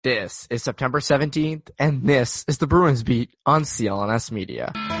This is September 17th, and this is the Bruins Beat on CLNS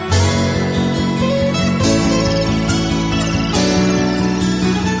Media.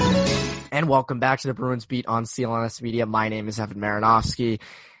 And welcome back to the Bruins Beat on CLNS Media. My name is Evan Marinovsky.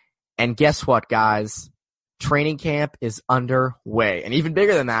 And guess what, guys? Training camp is underway. And even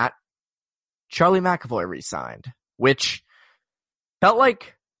bigger than that, Charlie McAvoy re-signed, which felt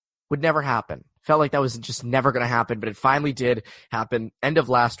like would never happen. Felt like that was just never going to happen, but it finally did happen. End of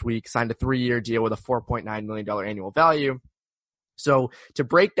last week, signed a 3-year deal with a $4.9 million annual value. So to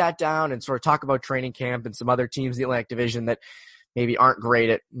break that down and sort of talk about training camp and some other teams in the Atlantic Division that maybe aren't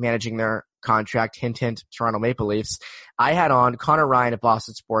great at managing their contract, hint, hint, Toronto Maple Leafs, I had on Connor Ryan at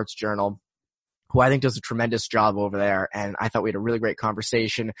Boston Sports Journal, who I think does a tremendous job over there. And I thought we had a really great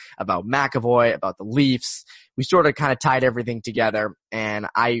conversation about McAvoy, about the Leafs. We sort of kind of tied everything together, and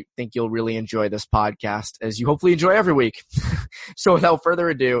I think you'll really enjoy this podcast, as you hopefully enjoy every week. So without further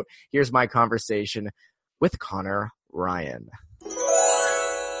ado, here's my conversation with Connor Ryan.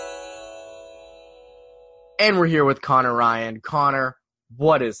 And we're here with Connor Ryan. Connor,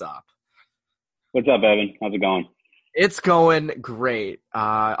 what is up? What's up, Evan? How's it going? It's going great.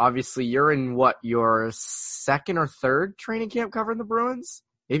 Obviously, you're in your second or third training camp covering the Bruins?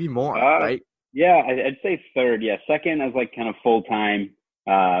 Maybe more, right? Yeah, I'd say third. Yeah, second as like kind of full-time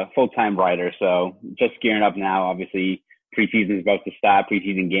writer. So just gearing up now. Obviously, preseason is about to start,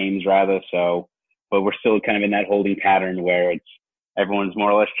 preseason games rather. So, but we're still kind of in that holding pattern where everyone's more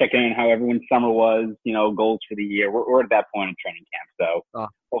or less checking in how everyone's summer was, goals for the year. We're at that point in training camp. So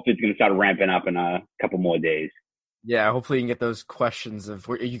hopefully it's going to start ramping up in a couple more days. Yeah, hopefully you can get those questions of,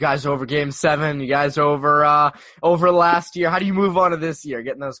 are you guys over Game 7? You guys over last year? How do you move on to this year?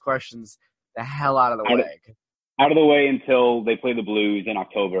 Getting those questions the hell out of the way. Out of the way until they play the Blues in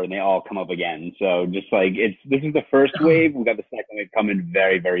October and they all come up again. So just like this is the first wave. We've got the second wave coming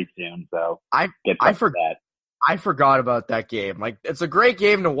very, very soon. So I forgot about that game. Like, it's a great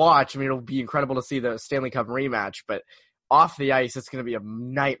game to watch. I mean, it'll be incredible to see the Stanley Cup rematch, but off the ice, it's going to be a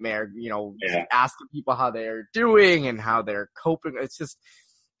nightmare, asking people how they're doing and how they're coping. It's just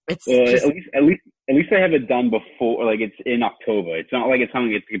at least they have it done before, like it's in October. It's not like it's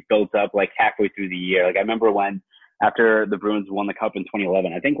something that gets built up like halfway through the year. Like I remember after the Bruins won the Cup in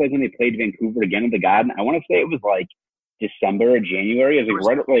 2011, I think like when they played Vancouver again at the Garden, I want to say it was like December or January. It was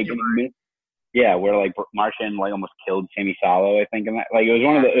like right yeah, where like Martian like almost killed Sammy Salo, I think, and that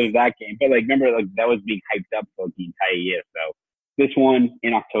it was that game. But like remember, like that was being hyped up for the entire year. So this one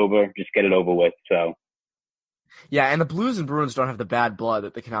in October, just get it over with. So yeah, and the Blues and Bruins don't have the bad blood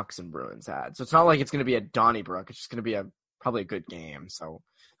that the Canucks and Bruins had. So it's not like it's going to be a Donnybrook. It's just going to be probably a good game. So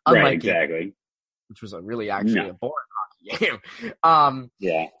unlike right, exactly, which was a boring hockey game.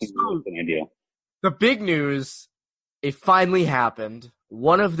 Yeah, so, ideal. The big news, it finally happened.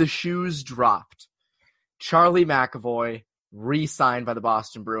 One of the shoes dropped. Charlie McAvoy re-signed by the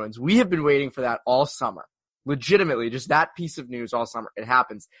Boston Bruins. We have been waiting for that all summer. Legitimately, just that piece of news all summer. It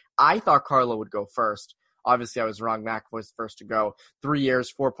happens. I thought Carlo would go first. Obviously, I was wrong. McAvoy's the first to go. 3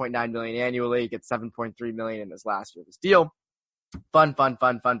 years, $4.9 million annually. Gets $7.3 million in his last year of his deal. Fun,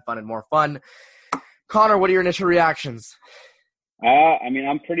 and more fun. Connor, what are your initial reactions? I mean,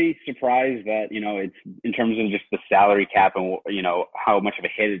 I'm pretty surprised that, it's in terms of just the salary cap and, how much of a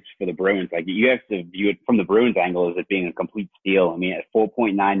hit it's for the Bruins. Like, you have to view it from the Bruins angle as it being a complete steal. I mean, at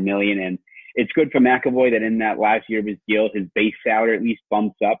 $4.9 million, and it's good for McAvoy that in that last year of his deal, his base salary at least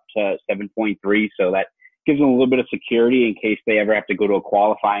bumps up to 7.3. So that gives him a little bit of security in case they ever have to go to a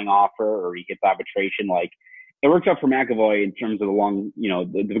qualifying offer or he gets arbitration. Like, it works out for McAvoy in terms of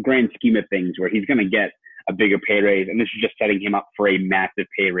the grand scheme of things where he's going to get a bigger pay raise, and this is just setting him up for a massive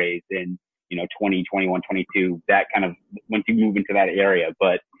pay raise in 20, 21, 22, that kind of once you move into that area.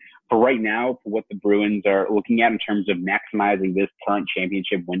 But for right now, for what the Bruins are looking at in terms of maximizing this current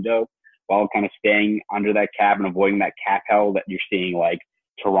championship window while kind of staying under that cap and avoiding that cap hell that you're seeing like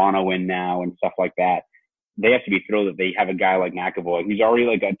Toronto in now and stuff like that, they have to be thrilled that they have a guy like McAvoy who's already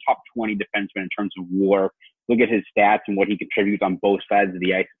like a top 20 defenseman in terms of WAR. Look at his stats and what he contributes on both sides of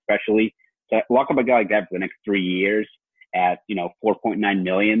the ice, especially. So lock up a guy like that for the next 3 years at, $4.9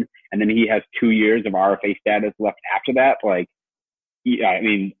 million. And then he has 2 years of RFA status left after that. Like, yeah, I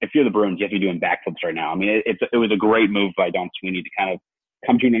mean, if you're the Bruins, you have to be doing backflips right now. I mean, it was a great move by Don Sweeney to kind of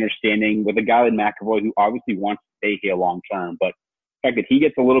come to an understanding with a guy like McAvoy who obviously wants to stay here long term. But the fact that he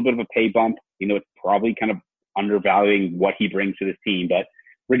gets a little bit of a pay bump, it's probably kind of undervaluing what he brings to this team. But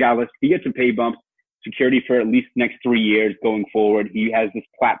regardless, he gets a pay bump. Security for at least the next 3 years going forward. He has this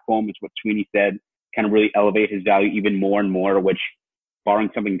platform, is what Sweeney said, kind of really elevate his value even more and more, which barring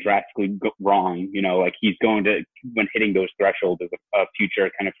something drastically wrong, you know, like he's going to, when hitting those thresholds, as a future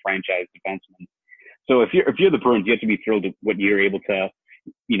kind of franchise defenseman. So if you're the Bruins, you have to be thrilled with what you're able to,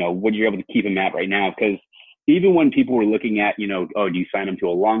 you know, what you're able to keep him at right now. Because even when people were looking at, you know, oh, do you sign him to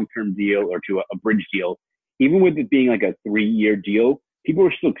a long-term deal or to a bridge deal? Even with it being like a 3-year deal, people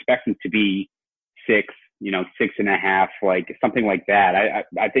were still expecting to be 6, you know, 6.5, like something like that.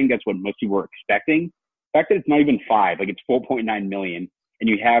 I think that's what most people were expecting. The fact that it's not even 5, like it's 4.9 million, and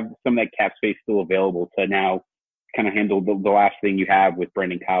you have some of that cap space still available to now kind of handle the last thing you have with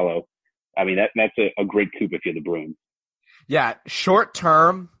Brandon Carlo. I mean, that's a great coup if you're the Bruins. Yeah, short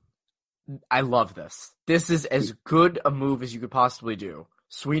term, I love this. This is as good a move as you could possibly do.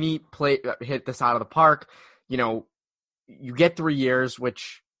 Sweeney hit this out of the park. You know, you get 3 years,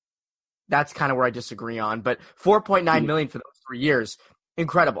 which that's kind of where I disagree on. But 4.9 million for those 3 years,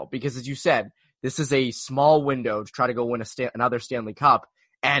 incredible. Because as you said, this is a small window to try to go win another Stanley Cup,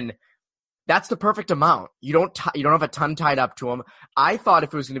 and that's the perfect amount. You don't have a ton tied up to him. I thought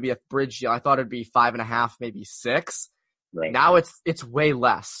if it was going to be a bridge deal, I thought it'd be 5.5, maybe 6. Right. Now it's way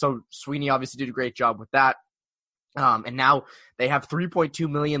less. So Sweeney obviously did a great job with that. And now they have 3.2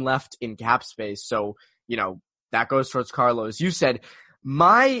 million left in cap space. So, you know, that goes towards Carlo. As you said,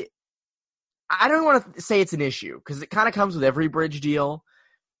 I don't want to say it's an issue because it kind of comes with every bridge deal,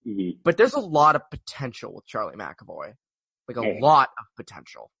 but there's a lot of potential with Charlie McAvoy, like a lot of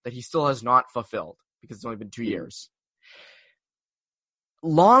potential that he still has not fulfilled because it's only been 2 years.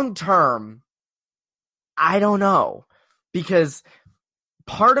 Long term, I don't know. Because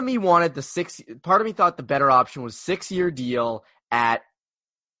part of me thought the better option was 6-year deal at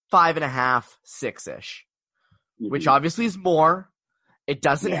 5.5, 6-ish, which obviously is more. It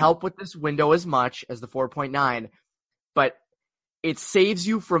doesn't help with this window as much as the 4.9, but it saves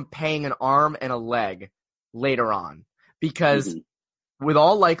you from paying an arm and a leg later on. Because with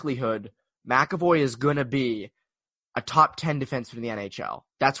all likelihood, McAvoy is going to be a top 10 defenseman in the NHL.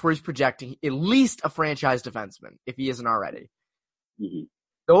 That's where he's projecting at least a franchise defenseman, if he isn't already.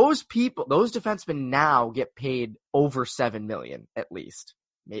 Those defensemen now get paid over $7 million at least.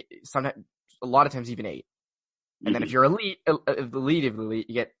 Sometimes, a lot of times even 8. And then if you're elite, you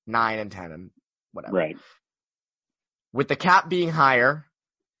get 9 and 10 and whatever. Right. With the cap being higher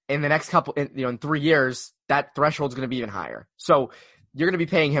in the next in 3 years, that threshold's going to be even higher. So you're going to be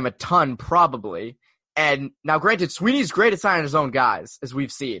paying him a ton probably. And now, granted, Sweeney's great at signing his own guys, as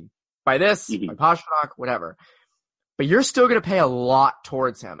we've seen. By this, by Pastrnak, whatever. But you're still going to pay a lot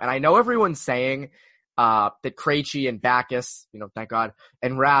towards him. And I know everyone's saying that Krejci and Backes, you know, thank God,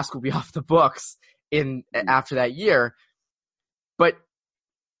 and Rask will be off the books after that year. But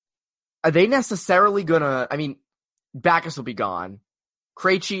are they necessarily going to – I mean, Backes will be gone.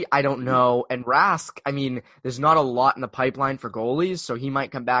 Krejci, I don't know. And Rask, I mean, there's not a lot in the pipeline for goalies, so he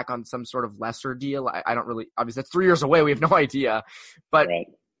might come back on some sort of lesser deal. I don't really – obviously, that's 3 years away. We have no idea. But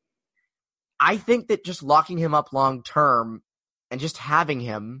I think that just locking him up long term and just having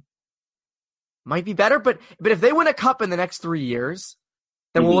him might be better. But if they win a cup in the next 3 years,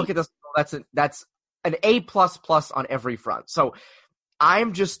 then we'll look at this. That's an A++ on every front. So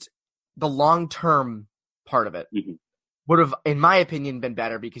I'm just the long-term part of it. Would have, in my opinion, been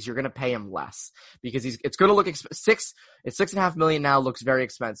better because you're going to pay him less because it's going to look it's $6.5 million now looks very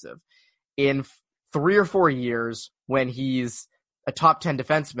expensive. In 3 or 4 years when he's a top 10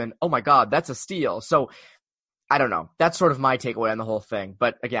 defenseman, oh my God, that's a steal. So I don't know. That's sort of my takeaway on the whole thing.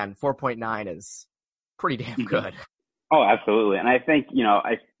 But again, 4.9 is pretty damn good. Oh, absolutely. And I think, you know,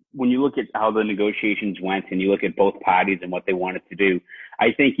 when you look at how the negotiations went and you look at both parties and what they wanted to do, I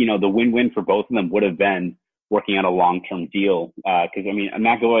think, you know, the win-win for both of them would have been working on a long-term deal. Cause I mean,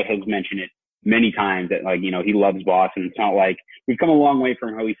 McAvoy has mentioned it many times that, like, you know, he loves Boston. It's not like we've come a long way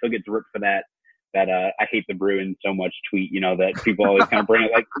from how he still gets ripped for that I hate the Bruins so much tweet, you know, that people always kind of bring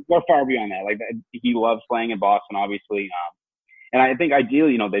it, like, we're far beyond that. Like, he loves playing in Boston, obviously. And I think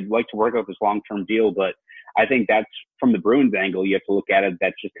ideally, you know, they'd like to work out this long-term deal, but I think that's from the Bruins angle, you have to look at it.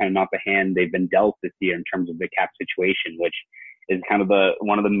 That's just kind of not the hand they've been dealt this year in terms of the cap situation, which is kind of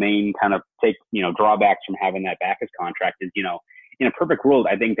one of the main kind of drawbacks from having that Backes contract is, you know, in a perfect world,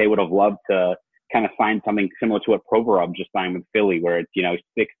 I think they would have loved to kind of sign something similar to what Provorov just signed with Philly, where it's, you know,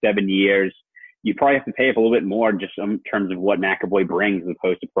 6-7 years. You probably have to pay up a little bit more just in terms of what McAvoy brings as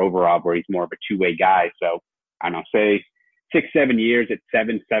opposed to Provorov, where he's more of a two-way guy. So I don't know, say 6-7 years at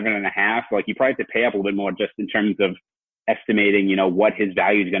 7.5. Like, you probably have to pay up a little bit more just in terms of estimating, you know, what his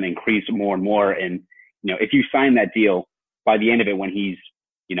value is going to increase more and more. And, you know, if you sign that deal by the end of it, when he's,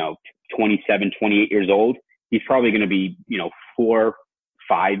 you know, 27, 28 years old, he's probably going to be, you know, 4-5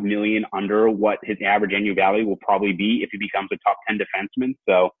 $5 million under what his average annual value will probably be if he becomes a top 10 defenseman.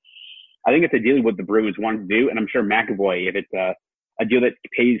 So I think it's ideally what the Bruins want to do. And I'm sure McAvoy, if it's a deal that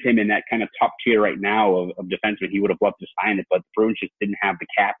pays him in that kind of top tier right now of defenseman, he would have loved to sign it, but the Bruins just didn't have the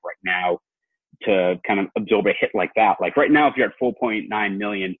cap right now to kind of absorb a hit like that. Like right now, if you're at $4.9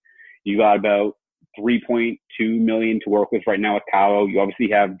 million, you got about $3.2 million to work with right now with Carlo. You obviously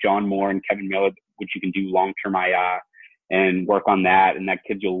have John Moore and Kevin Miller, which you can do long-term IR and work on that. And that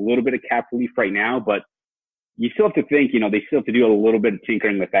gives you a little bit of cap relief right now, but you still have to think, they still have to do a little bit of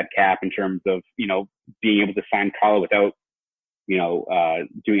tinkering with that cap in terms of, being able to sign Carlo without,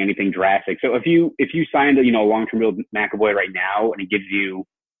 doing anything drastic. So if you signed a, long-term deal with McAvoy right now and it gives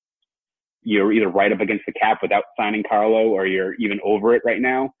you're either right up against the cap without signing Carlo or you're even over it right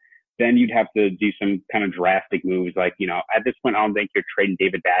now, then you'd have to do some kind of drastic moves. Like, at this point, I don't think you're trading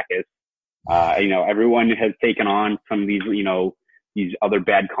David Backes. Everyone has taken on some of these, these other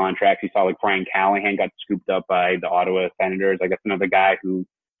bad contracts. You saw like Brian Callahan got scooped up by the Ottawa Senators. Like that's another guy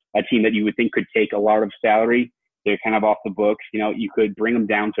a team that you would think could take a lot of salary. They're kind of off the books. You could bring them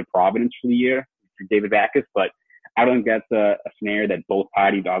down to Providence for the year for David Backes, but I don't think that's a scenario that both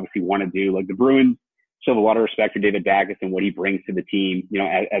parties obviously want to do. Like the Bruins still have a lot of respect for David Backes and what he brings to the team,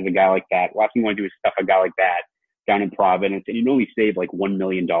 as a guy like that. Last thing you want to do is stuff a guy like that down in Providence, and you only save like $1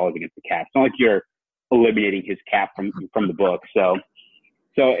 million against the cap. It's not like you're eliminating his cap from the book. So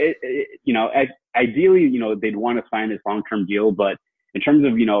ideally, they'd want to sign this long-term deal, but in terms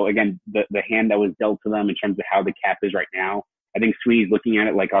of, again, the hand that was dealt to them in terms of how the cap is right now, I think Sweeney's looking at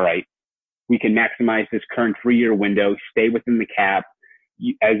it like, all right, we can maximize this current 3-year window, stay within the cap.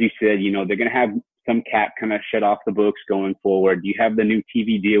 As you said, they're going to have some cap kind of shut off the books going forward. You have the new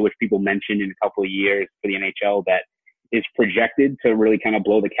TV deal, which people mentioned in a couple of years for the NHL that is projected to really kind of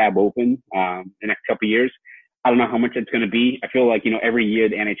blow the cap open the next couple of years. I don't know how much it's going to be. I feel like, every year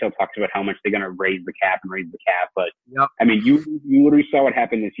the NHL talks about how much they're going to raise the cap. But yep. I mean, you literally saw what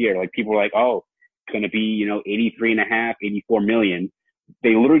happened this year. Like people were like, oh, it's going to be, 83.5, 84 million.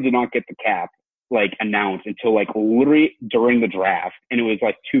 They literally did not get the cap like announced until like literally during the draft. And it was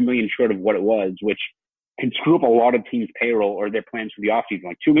like 2 million short of what it was, which can screw up a lot of teams' payroll or their plans for the offseason.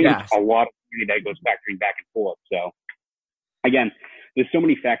 Like 2 million is a lot of money that goes factoring back and forth. So again, there's so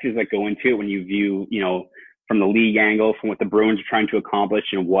many factors that go into it when you view, from the league angle, from what the Bruins are trying to accomplish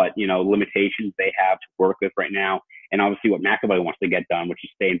and what, limitations they have to work with right now. And obviously what McAvoy wants to get done, which is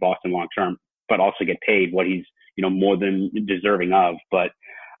stay in Boston long term, but also get paid what he's, more than deserving of. But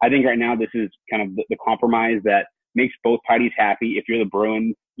I think right now this is kind of the compromise that makes both parties happy. If you're the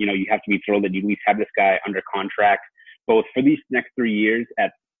Bruins, you have to be thrilled that you at least have this guy under contract, both for these next 3 years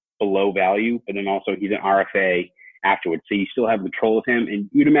at below value, but then also he's an RFA afterwards. So you still have control of him. And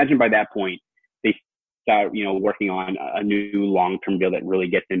you'd imagine by that point, they start, working on a new long-term deal that really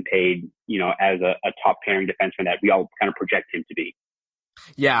gets him paid, as a top pairing defenseman that we all kind of project him to be.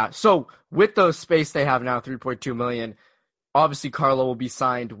 Yeah. So with those space they have now, $3.2 million, obviously Carlo will be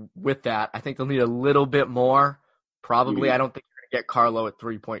signed with that. I think they'll need a little bit more. Probably. Mm-hmm. I don't think you're going to get Carlo at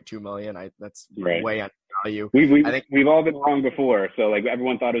 $3.2 million. That's right. Way undervalue. We've all been wrong before. So like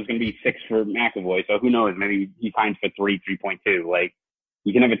everyone thought it was going to be 6 for McAvoy. So who knows? Maybe he signs for 3.2. Like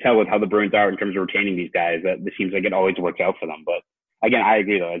you can never tell with how the Bruins are in terms of retaining these guys. That it seems like it always works out for them. But again, I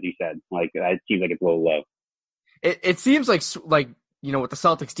agree though, as you said, like it seems like it's a little low. It seems like with the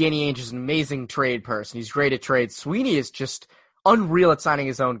Celtics, Danny Ainge is an amazing trade person. He's great at trades. Sweeney is just unreal at signing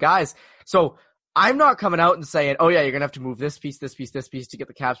his own guys. So I'm not coming out and saying, oh yeah, you're going to have to move this piece to get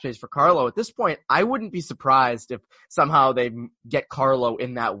the cap space for Carlo. At this point, I wouldn't be surprised if somehow they get Carlo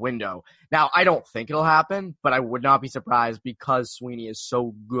in that window. Now, I don't think it'll happen, but I would not be surprised because Sweeney is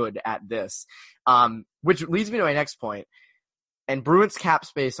so good at this. Which leads me to my next point. And Bruins cap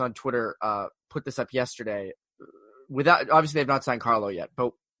space on Twitter put this up yesterday. Obviously they've not signed Carlo yet,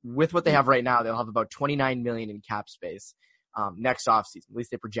 but with what they have right now, they'll have about $29 million in cap space next offseason. At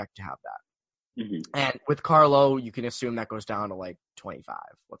least they project to have that. Mm-hmm. And with Carlo, you can assume that goes down to like 25,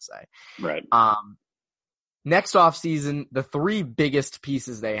 let's say. Right. Next offseason, the 3 biggest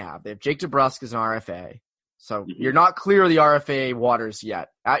pieces they have Jake DeBrusk as an RFA. So you're not clear of the RFA waters yet.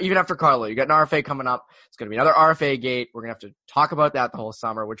 Even after Carlo, you got an RFA coming up. It's going to be another RFA gate. We're going to have to talk about that the whole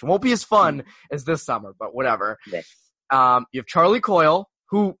summer, which won't be as fun as this summer, but whatever. Right. You have Charlie Coyle,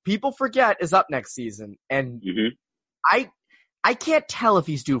 who people forget is up next season. And I can't tell if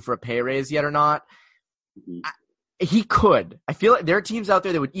he's due for a pay raise yet or not. He could. I feel like there are teams out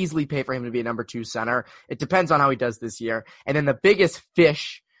there that would easily pay for him to be a number 2 center. It depends on how he does this year. And then the biggest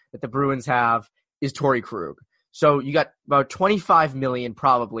fish that the Bruins have is Torrey Krug. So you got about $25 million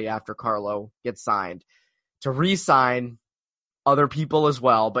probably after Carlo gets signed to re-sign other people as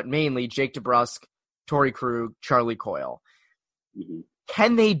well, but mainly Jake DeBrusk, Torrey Krug, Charlie Coyle. Mm-hmm.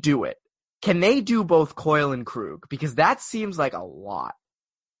 Can they do it? Can they do both Coyle and Krug? Because that seems like a lot.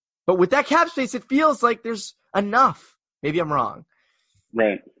 But with that cap space, it feels like there's enough. Maybe I'm wrong.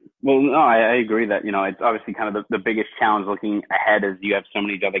 Right. Well, no, I agree that, it's obviously kind of the biggest challenge looking ahead is you have so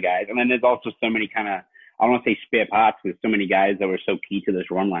many other guys. And then there's also so many kind of, I don't want to say spare parts, there's so many guys that were so key to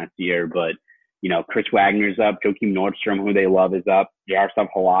this run last year. But, Chris Wagner's up, Joakim Nordstrom, who they love, is up, Jaroslav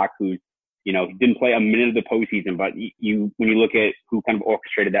Halak, who's, he didn't play a minute of the postseason, but when you look at who kind of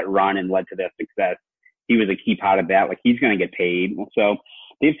orchestrated that run and led to their success, he was a key part of that. Like, he's going to get paid. So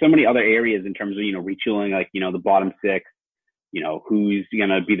they have so many other areas in terms of, retooling, like, the bottom six, who's going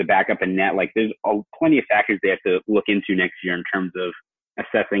to be the backup in net. Like, there's plenty of factors they have to look into next year in terms of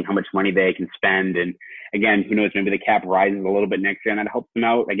assessing how much money they can spend. And again, who knows, maybe the cap rises a little bit next year and that helps them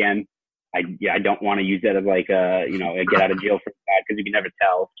out. Again, I don't want to use that as like a get out of jail for that, because you can never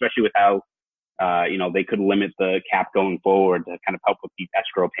tell, especially with how, they could limit the cap going forward to kind of help with these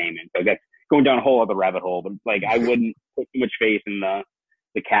escrow payments. So that's going down a whole other rabbit hole, but like, I wouldn't put too much faith in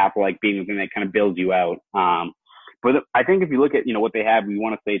the cap, like being the thing that kind of builds you out. But I think if you look at, what they have, we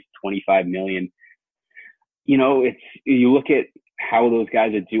want to say it's $25 million. You look at how those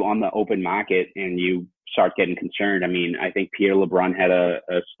guys are due on the open market and you start getting concerned. I mean, I think Pierre LeBrun had a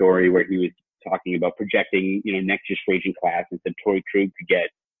story where he was talking about projecting, next year's free agent class, and said Torrey Krug could get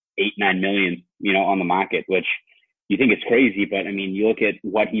 $8-9 million, on the market, which you think it's crazy. But I mean, you look at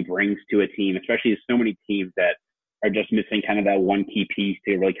what he brings to a team, especially there's so many teams that are just missing kind of that one key piece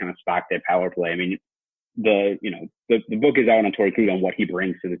to really kind of spark their power play. I mean, the book is out on Torrey Krug on what he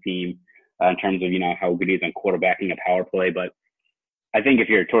brings to the team in terms of, how good he is on quarterbacking a power play. But I think if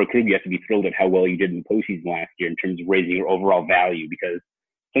you're Torrey Krug, you have to be thrilled at how well you did in the postseason last year in terms of raising your overall value, because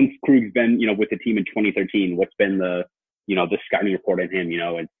since Krug's been, with the team in 2013, what's been the scouting report on him,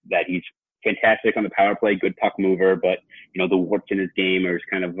 it's that he's fantastic on the power play, good puck mover, but, the warts in his game are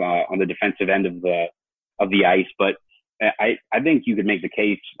kind of on the defensive end of the ice. But I think you could make the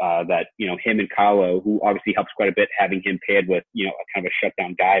case that, him and Carlo, who obviously helps quite a bit, having him paired with, a kind of a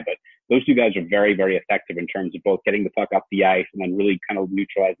shutdown guy, but those two guys are very, very effective in terms of both getting the puck up the ice and then really kind of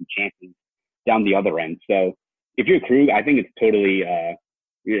neutralizing chances down the other end. So if you're Krug, I think it's totally,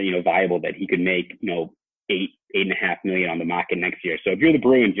 viable that he could make, $8.5 million on the market next year. So if you're the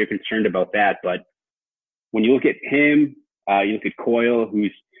Bruins, you're concerned about that. But when you look at him, you look at Coyle,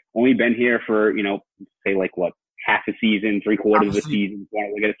 who's only been here for, say like what, half a season, 3/4 of the season, you want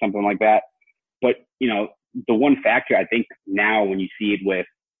to look at it, something like that. But, the one factor I think now when you see it with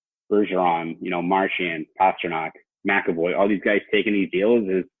Bergeron, Marchand, Pastrnak, McAvoy, all these guys taking these deals,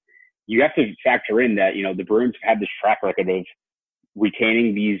 is you have to factor in that, the Bruins have this track record of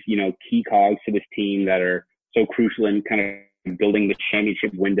retaining these, key cogs to this team that are so crucial in kind of building the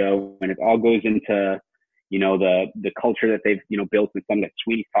championship window. And it all goes into, the culture that they've, built, and something that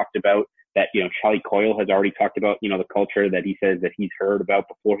Sweeney talked about, that, Charlie Coyle has already talked about, the culture that he says that he's heard about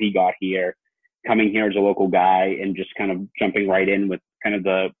before he got here, coming here as a local guy and just kind of jumping right in with kind of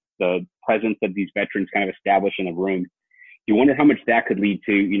the presence that these veterans kind of establish in the room. You wonder how much that could lead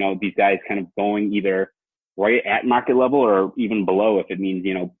to, these guys kind of going either right at market level or even below, if it means,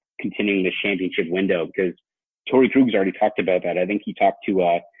 continuing the championship window, because Torrey Krug's already talked about that. I think he talked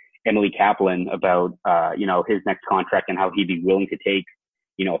to Emily Kaplan about, his next contract and how he'd be willing to take,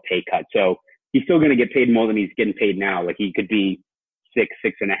 a pay cut. So he's still going to get paid more than he's getting paid now. Like, he could be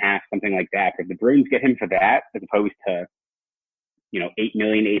 6.5, something like that. But if the Bruins get him for that, as opposed to, $8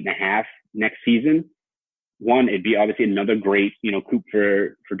 million, 8.5 next season, one, it'd be obviously another great, coup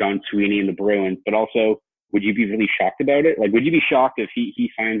for Don Sweeney and the Bruins. But also, would you be really shocked about it? Like, would you be shocked if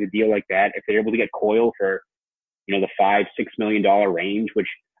he signs a deal like that, if they're able to get Coyle for, the $5-6 million range, which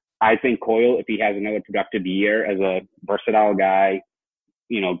I think Coyle, if he has another productive year as a versatile guy,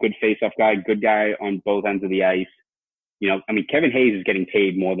 good face-off guy, good guy on both ends of the ice. Kevin Hayes is getting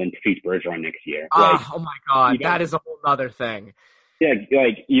paid more than Patrice Bergeron next year. Oh my God, that is a whole other thing. Yeah,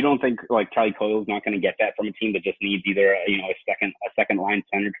 like, you don't think like Charlie Coyle is not going to get that from a team that just needs either a second line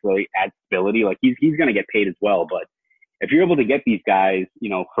center to really add stability. Like, he's going to get paid as well. But if you're able to get these guys,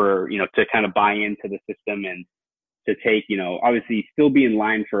 for to kind of buy into the system and to take, obviously still be in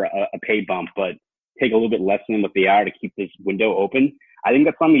line for a pay bump, but take a little bit less than what they are to keep this window open, I think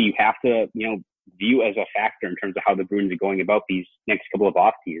that's something you have to view as a factor in terms of how the Bruins are going about these next couple of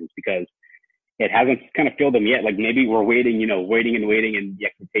off seasons, because it hasn't kind of filled them yet. Like, maybe we're waiting, waiting, and the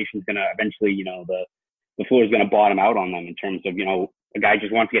expectation is going to eventually, the floor is going to bottom out on them in terms of, a guy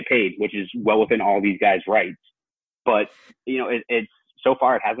just wants to get paid, which is well within all these guys' rights. But, it's so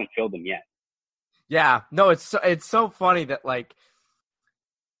far, it hasn't filled them yet. Yeah, no, it's so funny that like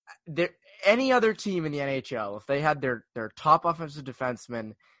any other team in the NHL, if they had their top offensive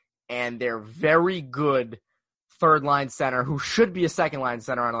defenseman and their very good third line center, who should be a second line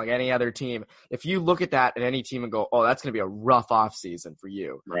center on like any other team, if you look at that at any team and go, oh, that's going to be a rough offseason for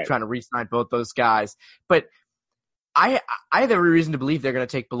you, right, trying to re-sign both those guys. But I have every reason to believe they're going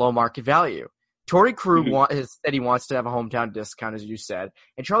to take below market value. Torrey Krug has said he wants to have a hometown discount, as you said,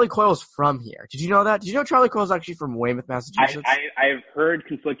 and Charlie Coyle's from here. Did you know that? Did you know Charlie Coyle's actually from Weymouth, Massachusetts? I've heard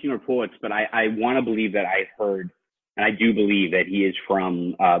conflicting reports, but I want to believe that I heard, and I do believe that he is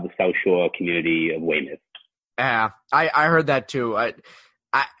from the South Shore community of Weymouth. Yeah, I heard that too. I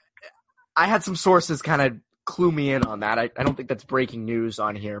had some sources kind of clue me in on that. I don't think that's breaking news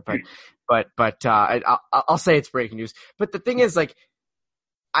on here, but I'll say it's breaking news. But the thing is, like,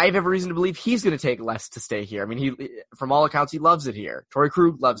 I have every reason to believe he's going to take less to stay here. I mean, from all accounts, he loves it here. Torrey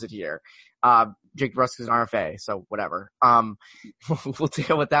Krug loves it here. Jake DeBrusk is an RFA, so whatever. We'll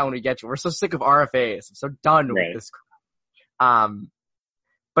deal with that when we get to it. We're so sick of RFAs. I'm so done with this.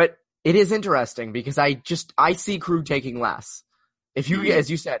 But it is interesting because I see Krug taking less. If you, as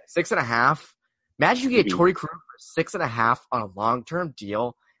you said, 6.5, imagine you get Torrey Krug for 6.5 on a long-term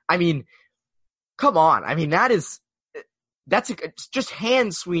deal. I mean, come on. I mean, that's just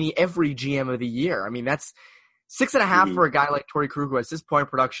hand Sweeney every GM of the year. I mean, that's 6.5 for a guy like Torrey Krug, who has this point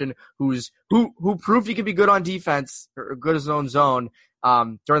production, who proved he could be good on defense or good as his own zone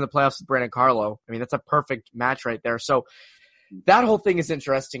during the playoffs with Brandon Carlo. I mean, that's a perfect match right there. So that whole thing is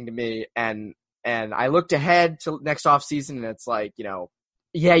interesting to me, and I looked ahead to next offseason, and it's like, you know,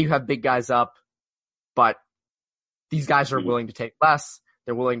 yeah, you have big guys up, but these guys are willing to take less.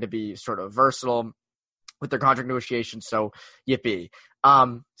 They're willing to be sort of versatile with their contract negotiations, so yippee.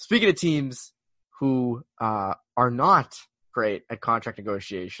 Speaking of teams who are not great at contract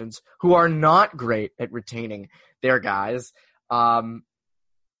negotiations, who are not great at retaining their guys,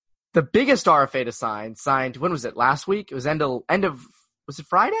 the biggest RFA to signed, when was it, last week? It was end of was it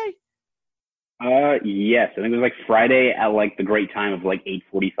Friday? Yes, I think it was like Friday at like the great time of like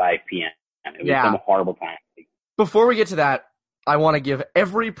 8:45 p.m. It was some horrible time. Before we get to that, I want to give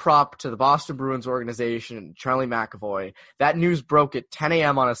every prop to the Boston Bruins organization, Charlie McAvoy. That news broke at 10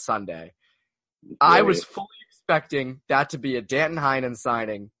 a.m. on a Sunday. Right. I was fully expecting that to be a Danton Heinen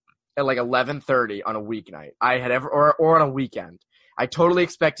signing at like 11:30 on a weeknight. Or on a weekend. I totally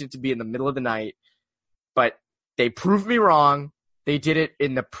expected it to be in the middle of the night, but they proved me wrong. They did it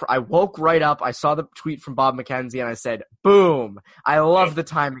I woke right up. I saw the tweet from Bob McKenzie and I said, boom, I love the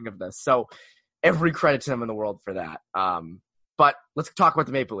timing of this. So every credit to them in the world for that. But let's talk about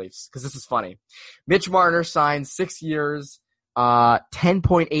the Maple Leafs, because this is funny. Mitch Marner signed 6 years,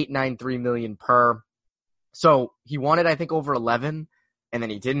 $10.893 million per. So he wanted, I think, over 11, and then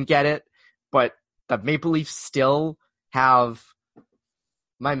he didn't get it. But the Maple Leafs still have,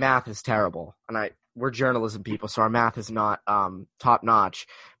 my math is terrible, and we're journalism people, so our math is not top notch.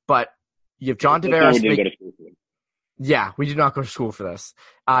 But you have John Tavares. Yeah, we did not go to school for this.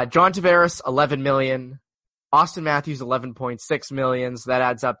 John Tavares, $11 million. Austin Matthews, $11.6 million. So that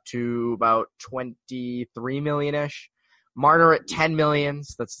adds up to about $23 million-ish. Marner at $10 million.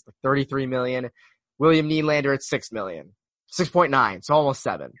 So that's $33 million. William Nylander at $6 million. 6.9. So almost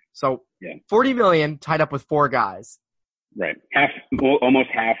 7. So yeah. $40 million tied up with 4 guys. Right. Almost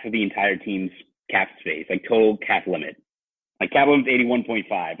half of the entire team's cap space, like total cap limit. Like cap limit's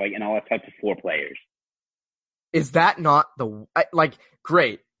 81.5. Like, and all that's up to 4 players. Is that not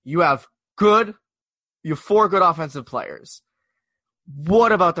great? You have 4 good offensive players.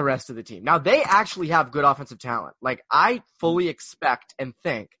 What about the rest of the team? Now, they actually have good offensive talent. Like, I fully expect and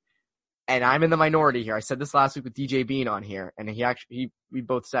think, and I'm in the minority here. I said this last week with DJ Bean on here, and we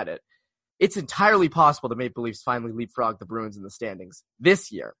both said it. It's entirely possible the Maple Leafs finally leapfrog the Bruins in the standings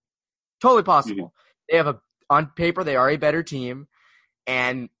this year. Totally possible. They have on paper, they are a better team,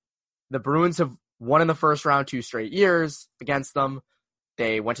 and the Bruins have won in the first round 2 straight years against them.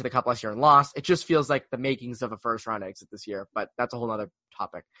 They went to the Cup last year and lost. It just feels like the makings of a first-round exit this year, but that's a whole other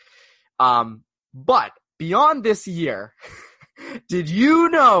topic. But beyond this year, did you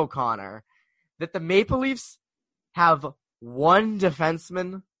know, Connor, that the Maple Leafs have 1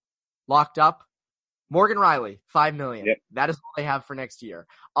 defenseman locked up? Morgan Riley, $5 million. Yep. That is all they have for next year.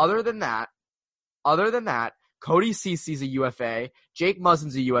 Other than that, Cody Cece's a UFA, Jake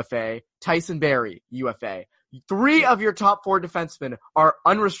Muzzin's a UFA, Tyson Barrie, UFA. 3 of your top 4 defensemen are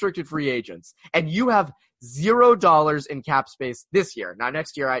unrestricted free agents, and you have $0 in cap space this year. Now,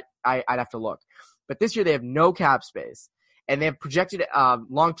 next year, I'd have to look. But this year, they have no cap space. and they have projected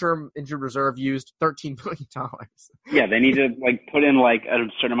long-term injured reserve used $13 million. Yeah, they need to like put in like a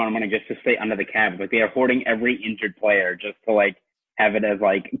certain amount of money just to stay under the cap. Like they are hoarding every injured player just to like have it as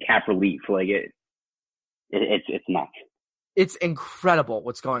like cap relief. Like it's nuts. It's incredible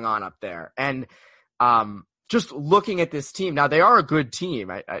what's going on up there. And just looking at this team now, they are a good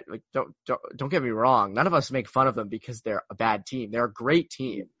team. I like don't get me wrong. None of us make fun of them because they're a bad team. They're a great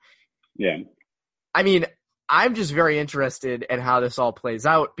team. Yeah. I mean, I'm just very interested in how this all plays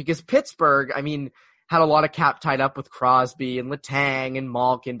out because Pittsburgh, I mean, had a lot of cap tied up with Crosby and Letang and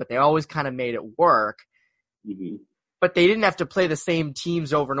Malkin, but they always kind of made it work. Mm-hmm. But they didn't have to play the same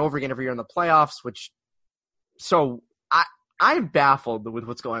teams over and over again every year in the playoffs, so I'm baffled with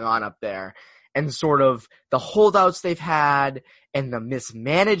what's going on up there and sort of the holdouts they've had and the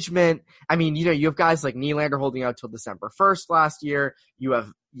mismanagement. I mean, you have guys like Nylander holding out till December 1st last year. You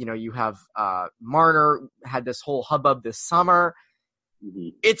have Marner had this whole hubbub this summer. Mm-hmm.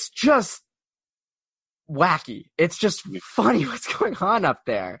 It's just wacky. It's just funny what's going on up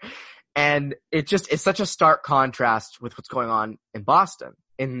there. And it's such a stark contrast with what's going on in Boston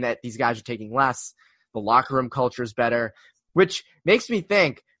in that these guys are taking less. The locker room culture is better, which makes me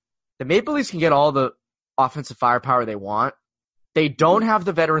think the Maple Leafs can get all the offensive firepower they want. They don't have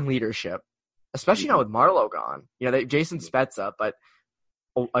the veteran leadership, especially now with Marleau gone. Jason Spezza, but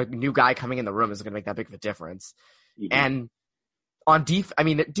a new guy coming in the room isn't going to make that big of a difference. Mm-hmm. And on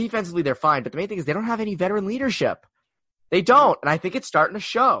defensively they're fine, but the main thing is they don't have any veteran leadership. They don't, and I think it's starting to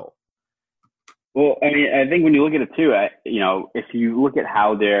show. Well, I mean, I think when you look at it too, if you look at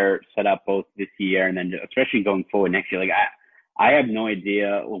how they're set up both this year and then especially going forward next year, like I have no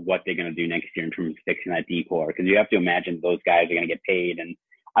idea what they're going to do next year in terms of fixing that decor because you have to imagine those guys are going to get paid, and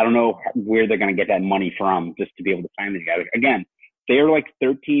I don't know where they're going to get that money from just to be able to sign these guys. Again, they are like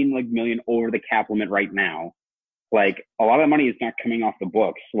 13 million over the cap limit right now. Like a lot of the money is not coming off the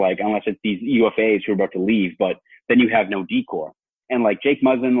books, like unless it's these UFAs who are about to leave, but then you have no decor. And like Jake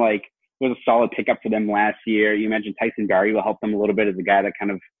Muzzin, like was a solid pickup for them last year. You mentioned Tyson Barrie will help them a little bit as a guy that kind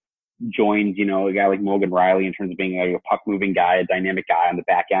of joins, a guy like Morgan Riley in terms of being like a puck moving guy, a dynamic guy on the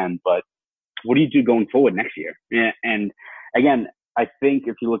back end. But what do you do going forward next year? And again, I think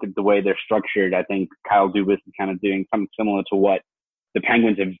if you look at the way they're structured, I think Kyle Dubas is kind of doing something similar to what the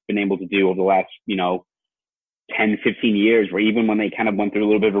Penguins have been able to do over the last, 10, 15 years, where even when they kind of went through a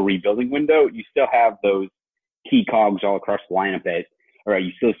little bit of a rebuilding window, you still have those key cogs all across the lineup that, all right,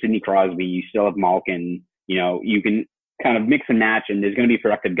 you still have Sidney Crosby, you still have Malkin, you can kind of mix and match, and there's going to be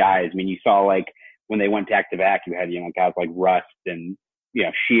productive guys. I mean, you saw like when they went back to back, you had, guys like Rust and,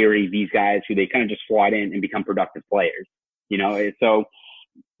 Sheary, these guys who they kind of just slot in and become productive players, so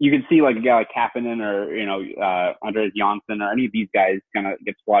you can see like a guy like Kapanen or, Andreas Johnsson or any of these guys kind of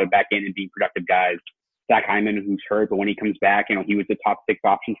get slotted back in and be productive guys. Zach Hyman, who's hurt, but when he comes back, he was the top 6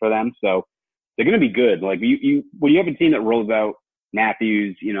 option for them. So they're going to be good. Like when you have a team that rolls out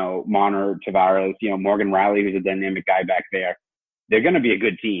Matthews, Marner, Tavares, Morgan Riley, who's a dynamic guy back there, they're going to be a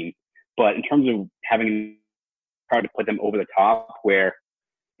good team. But in terms of having hard to put them over the top, where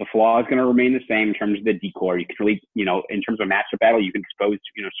the flaw is going to remain the same in terms of the decor, you can really, in terms of a matchup battle, you can expose,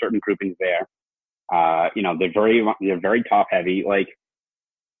 certain groupings there. They're very top heavy. Like,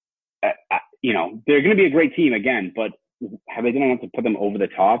 they're going to be a great team again, but have they done enough to put them over the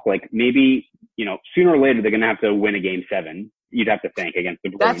top? Like maybe, sooner or later they're going to have to win a game 7. You'd have to think against the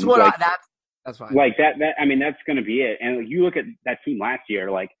Bruins. That's what that's fine. Like that, I mean, that's going to be it. And you look at that team last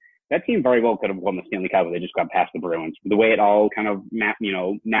year, like that team very well could have won the Stanley Cup if they just got past the Bruins. The way it all kind of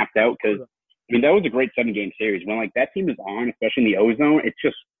mapped out. Cause I mean, that was a great 7-game series when like that team is on, especially in the ozone, it's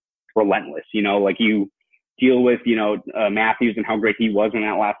just relentless, like you deal with, Matthews and how great he was in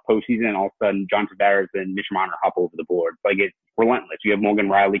that last postseason, and all of a sudden John Tavares and Mitch Marner hop over the board. Like it's relentless. You have Morgan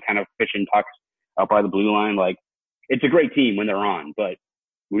Riley kind of fishing pucks out by the blue line. Like it's a great team when they're on, but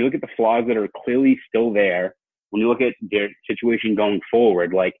when you look at the flaws that are clearly still there, when you look at their situation going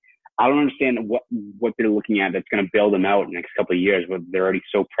forward, like I don't understand what they're looking at that's going to bail them out in the next couple of years, but they're already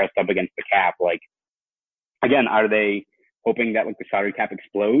so pressed up against the cap. Like again, are they hoping that like the salary cap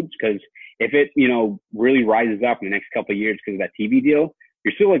explodes? Because if it, really rises up in the next couple of years because of that TV deal,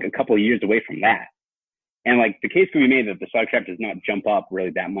 you're still like a couple of years away from that. And like the case can be made that the salary cap does not jump up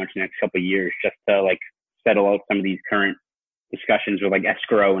really that much in the next couple of years just to like settle out some of these current discussions with like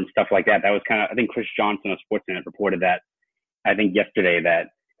escrow and stuff like that. That was kind of, I think Chris Johnson of Sportsnet reported that, I think yesterday, that,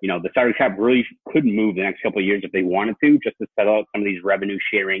 the salary cap really could move the next couple of years if they wanted to, just to settle out some of these revenue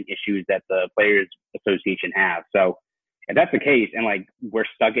sharing issues that the Players Association have. So if that's the case, and like we're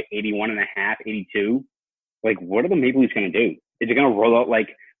stuck at 81.5, 82, like what are the Maple Leafs going to do? Is it going to roll out like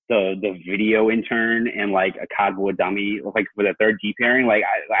the video intern and like a cardboard dummy, like with a third D pairing. Like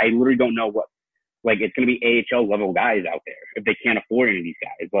I literally don't know what, like it's going to be AHL level guys out there if they can't afford any of these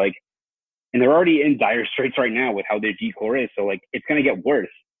guys. Like, and they're already in dire straits right now with how their G core is. So like it's going to get worse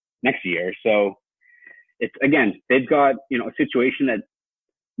next year. So it's, again, they've got, you know, a situation that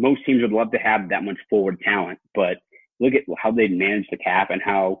most teams would love to have that much forward talent, but look at how they manage the cap and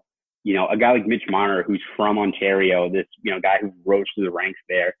how, you know, a guy like Mitch Marner, who's from Ontario, this, you know, guy who rose through the ranks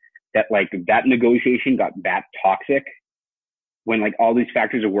there, that like that negotiation got that toxic when like all these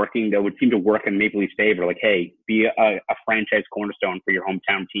factors are working that would seem to work in Maple Leafs' favor. Like, hey, be a franchise cornerstone for your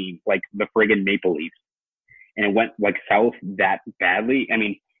hometown team, like the friggin' Maple Leafs. And it went like south that badly. I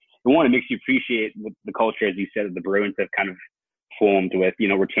mean, it makes you appreciate the culture, as you said, that the Bruins have kind of formed with, you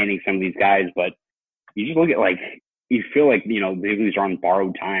know, retaining some of these guys. But you just look at, like, you feel like, you know, the Maple Leafs are on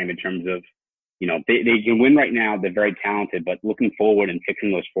borrowed time in terms of, you know, they can win right now. They're very talented, but looking forward and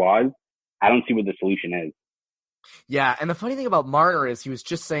fixing those flaws, I don't see what the solution is. Yeah, and the funny thing about Marner is he was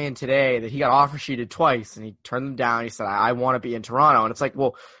just saying today that he got offer sheeted twice and he turned them down. He said, I want to be in Toronto. And it's like,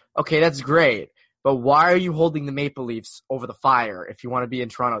 well, okay, that's great. But why are you holding the Maple Leafs over the fire if you want to be in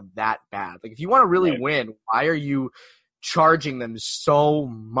Toronto that bad? Like, if you want to really win, why are you charging them so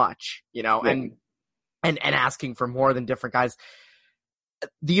much, you know, and asking for more than different guys?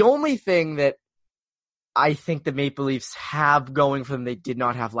 The only thing that I think the Maple Leafs have going for them they did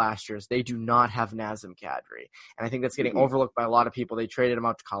not have last year is they do not have Nazem Kadri. And I think that's getting overlooked by a lot of people. They traded him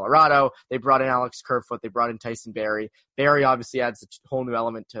out to Colorado. They brought in Alex Kerfoot. They brought in Tyson Barrie. Barrie obviously adds a whole new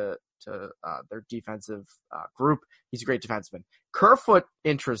element to their defensive group. He's a great defenseman. Kerfoot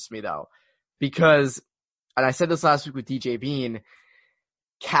interests me, though, because, and I said this last week with DJ Bean,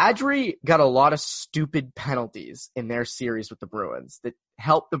 Kadri got a lot of stupid penalties in their series with the Bruins that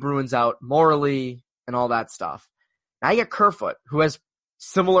helped the Bruins out morally and all that stuff. Now you get Kerfoot, who has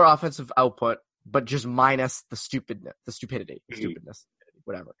similar offensive output, but just minus the stupidness,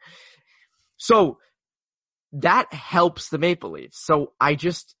 whatever. So that helps the Maple Leafs. So I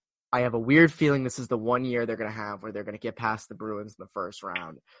have a weird feeling this is the 1 year they're going to have where they're going to get past the Bruins in the first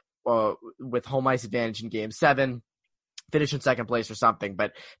round with home ice advantage in Game 7, finish in second place or something.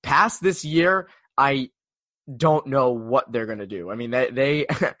 But past this year, I don't know what they're going to do. I mean, they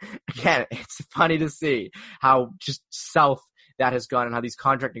again, it's funny to see how just south that has gone and how these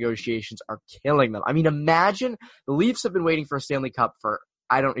contract negotiations are killing them. I mean, imagine the Leafs have been waiting for a Stanley Cup for,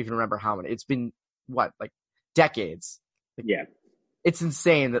 I don't even remember how many. It's been, like decades? Yeah. It's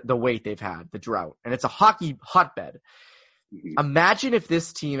insane the wait they've had, the drought. And it's a hockey hotbed. Mm-hmm. Imagine if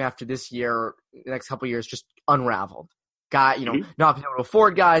this team, after this year, the next couple of years, just unraveled. Not being able to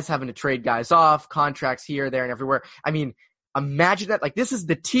afford guys, having to trade guys off, contracts here, there, and everywhere. I mean, imagine that. Like, this is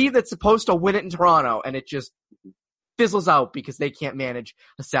the team that's supposed to win it in Toronto, and it just fizzles out because they can't manage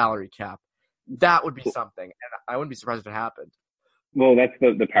a salary cap. That would be something, and I wouldn't be surprised if it happened. Well, that's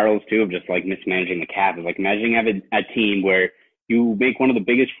the parallels, too, of just, like, mismanaging the cap. It's like, imagine having a team where you make one of the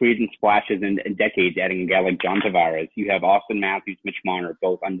biggest free agent splashes in decades, adding a guy like John Tavares. You have Austin Matthews, Mitch Marner,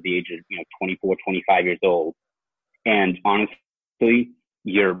 both under the age of 24, 25 years old. And honestly,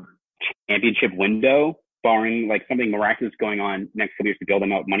 your championship window, barring like something miraculous going on next couple years to build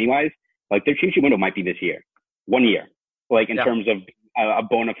them out money-wise, like their championship window might be this year, 1 year, like in terms of a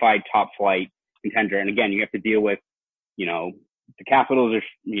bona fide top flight contender. And again, you have to deal with, the Capitals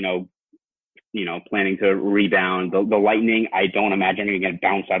are, planning to rebound. The Lightning, I don't imagine are going to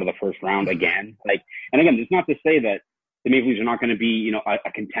bounce out of the first round again. And again, it's not to say that the Maple Leafs are not going to be,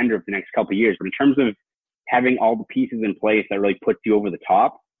 a contender for the next couple of years, but in terms of having all the pieces in place that really puts you over the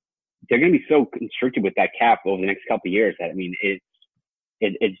top, they're going to be so constricted with that cap over the next couple of years that, I mean, it's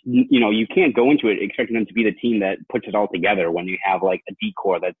you can't go into it expecting them to be the team that puts it all together when you have like a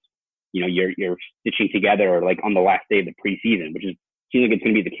decor that's, you're stitching together like on the last day of the preseason, which seems like it's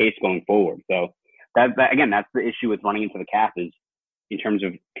going to be the case going forward. So that again, that's the issue with running into the cap, is in terms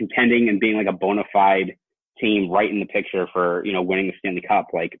of contending and being like a bona fide team right in the picture for, winning the Stanley Cup.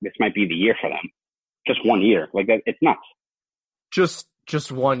 Like, this might be the year for them. Just 1 year. Like, that, it's nuts.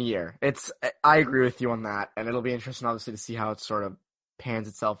 Just 1 year. I agree with you on that. And it'll be interesting, obviously, to see how it sort of pans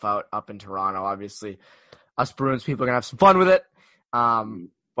itself out up in Toronto. Obviously, us Bruins people are going to have some fun with it.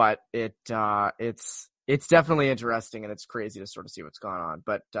 But it's definitely interesting, and it's crazy to sort of see what's going on.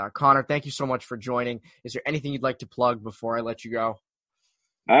 But Connor, thank you so much for joining. Is there anything you'd like to plug before I let you go?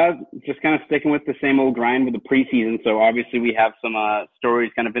 Just kind of sticking with the same old grind with the preseason. So obviously we have some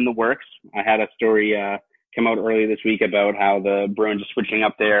stories kind of in the works. I had a story come out earlier this week about how the Bruins are switching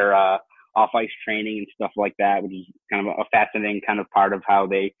up their off-ice training and stuff like that, which is kind of a fascinating kind of part of how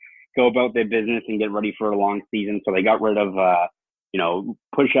they go about their business and get ready for a long season. So they got rid of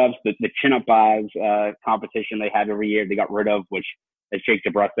push-ups, the chin-up bars competition they have every year, they got rid of, which, as Jake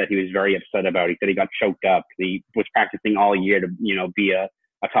DeBrusk said, he was very upset about. He said he got choked up. He was practicing all year to, be a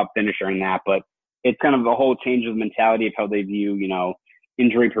top finisher in that. But it's kind of a whole change of mentality of how they view,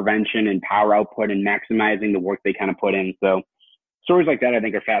 injury prevention and power output and maximizing the work they kind of put in. So stories like that, I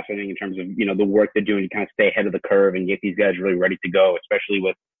think, are fascinating in terms of, the work they're doing to kind of stay ahead of the curve and get these guys really ready to go, especially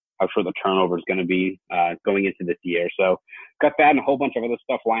with how short the turnover is going to be going into this year. So got that and a whole bunch of other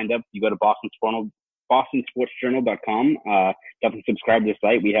stuff lined up. You go to BostonSportsJournal.com. Definitely subscribe to the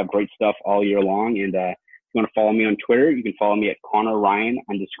site. We have great stuff all year long. And if you want to follow me on Twitter, you can follow me at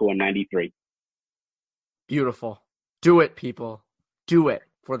ConnorRyan_93. Beautiful. Do it, people. Do it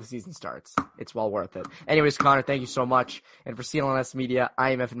before the season starts. It's well worth it. Anyways, Connor, thank you so much. And for CLNS Media,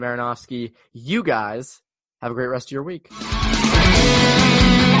 I am Evan Marinofsky. You guys have a great rest of your week.